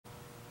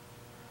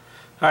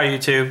Hi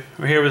YouTube,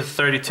 we're here with the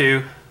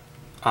 32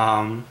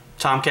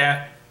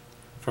 Tomcat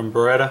from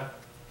Beretta.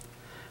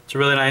 It's a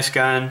really nice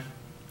gun.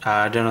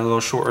 Doing a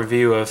little short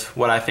review of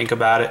what I think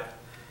about it.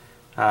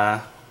 I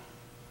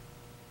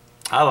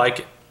like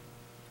it,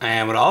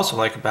 and what I also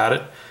like about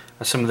it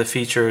are some of the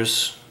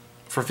features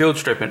for field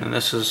stripping, and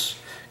this is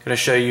going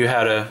to show you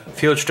how to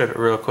field strip it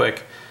real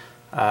quick.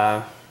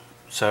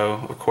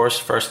 So of course,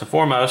 first and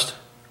foremost,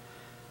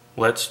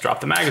 let's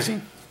drop the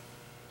magazine.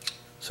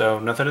 So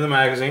nothing in the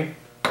magazine.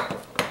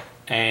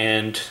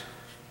 And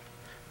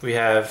we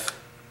have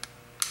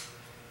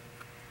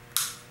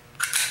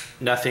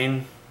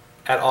nothing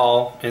at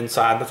all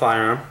inside the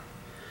firearm.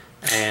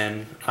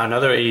 And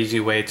another easy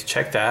way to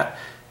check that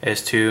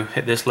is to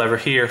hit this lever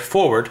here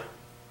forward.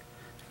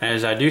 And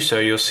as I do so,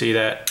 you'll see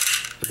that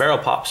the barrel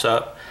pops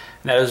up.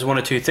 And that is one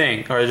of two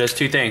things, or it does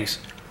two things.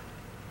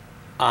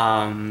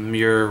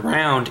 Your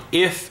round,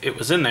 if it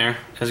was in there,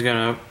 is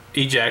going to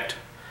eject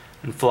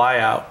and fly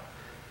out.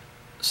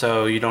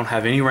 So you don't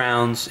have any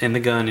rounds in the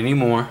gun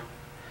anymore,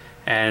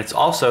 and it's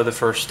also the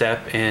first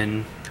step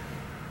in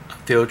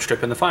field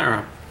stripping the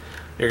firearm.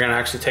 You're going to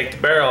actually take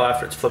the barrel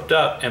after it's flipped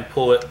up and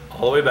pull it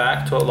all the way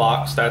back till it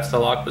locks. That's the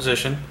lock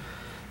position,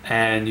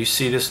 and you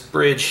see this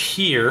bridge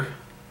here.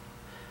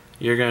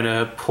 You're going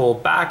to pull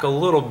back a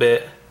little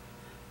bit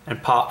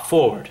and pop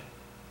forward.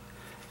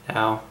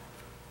 Now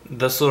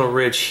this little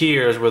ridge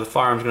here is where the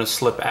firearm's going to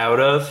slip out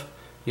of.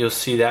 You'll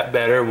see that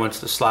better once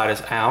the slide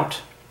is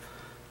out.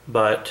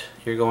 But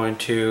you're going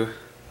to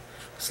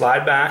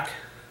slide back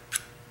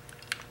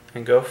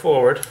and go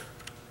forward,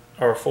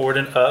 or forward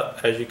and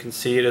up. As you can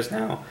see, it is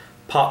now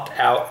popped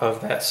out of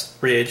that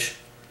ridge.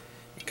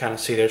 You kind of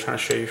see there, trying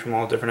to show you from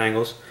all different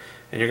angles.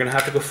 And you're going to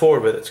have to go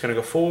forward with it. It's going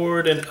to go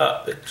forward and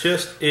up. It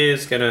just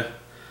is going to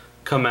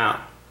come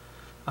out.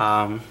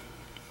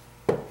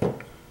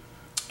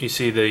 You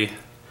see the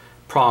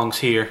prongs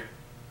here.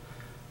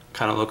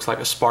 Kind of looks like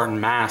a Spartan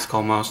mask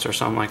almost, or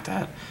something like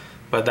that.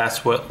 But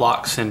that's what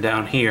locks in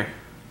down here.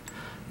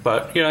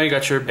 But you know, you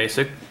got your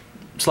basic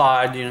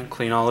slide, you know,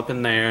 clean all up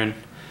in there, and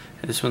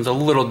this one's a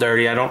little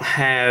dirty. I don't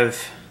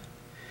have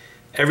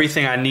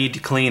everything I need to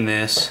clean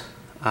this.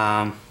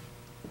 Cleaned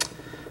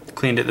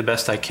it the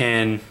best I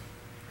can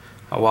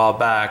a while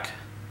back.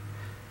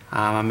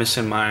 I'm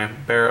missing my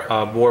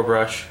bore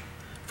brush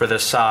for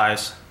this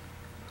size,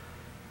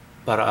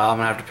 but I'm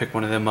gonna have to pick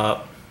one of them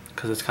up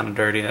because it's kind of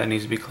dirty. That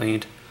needs to be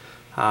cleaned.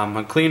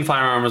 A clean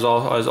firearm is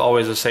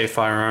always a safe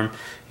firearm.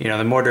 You know,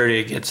 the more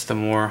dirty it gets, the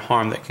more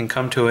harm that can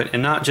come to it,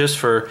 and not just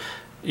for,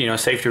 you know,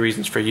 safety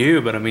reasons for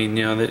you, but I mean,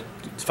 you know, that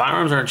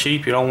firearms aren't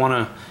cheap. You don't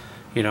want to,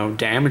 you know,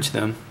 damage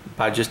them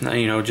by just,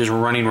 you know, just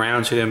running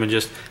rounds to them, and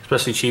just,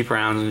 especially cheap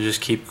rounds, and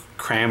just keep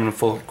cramming them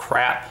full of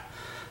crap.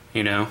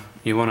 You know,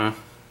 you want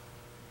to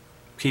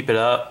keep it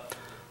up,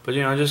 but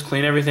you know, just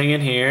clean everything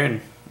in here,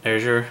 and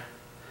there's your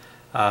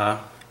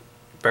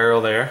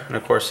barrel there, and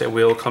of course it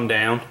will come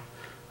down.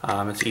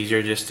 It's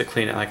easier just to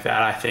clean it like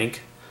that, I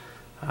think.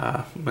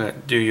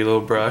 But do your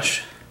little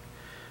brush.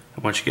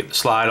 And once you get the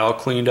slide all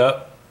cleaned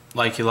up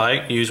like you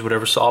like, use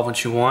whatever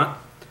solvent you want.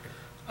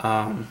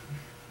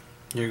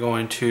 You're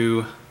going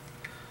to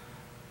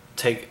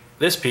take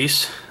this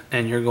piece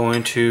and you're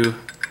going to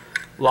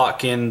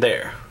lock in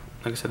there.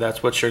 Like I said,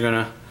 that's what you're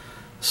going to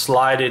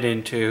slide it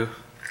into.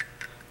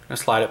 And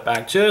slide it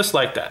back just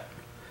like that.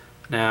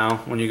 Now,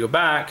 when you go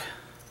back,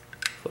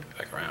 flip it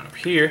back around up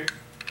here,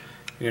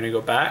 you're going to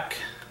go back.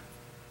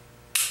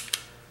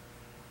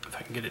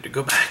 I can get it to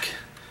go back.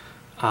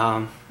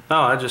 No,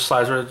 it just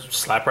slides right,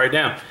 slap right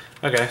down.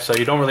 Okay, so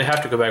you don't really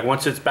have to go back.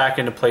 Once it's back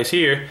into place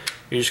here,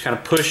 you just kind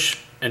of push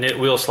and it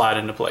will slide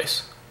into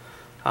place.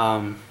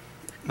 Like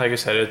I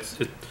said, it's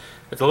a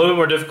little bit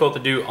more difficult to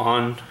do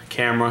on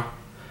camera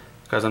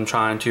because I'm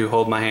trying to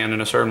hold my hand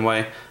in a certain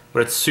way,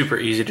 but it's super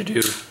easy to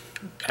do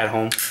at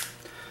home.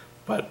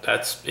 But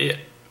that's it.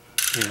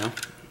 You know,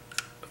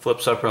 it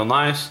flips up real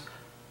nice.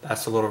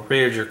 That's the little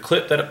ridge or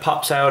clip that it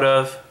pops out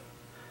of.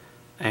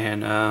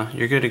 And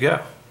you're good to go.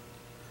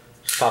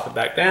 Just pop it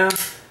back down,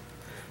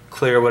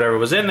 clear whatever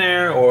was in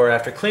there, or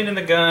after cleaning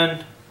the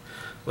gun,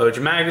 load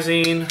your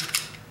magazine,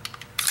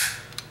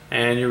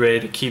 and you're ready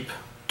to keep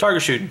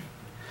target shooting,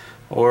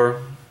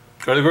 or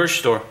go to the grocery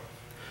store,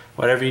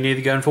 whatever you need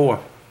the gun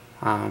for.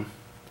 But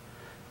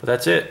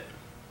that's it.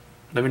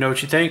 Let me know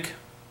what you think.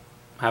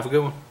 Have a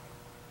good one.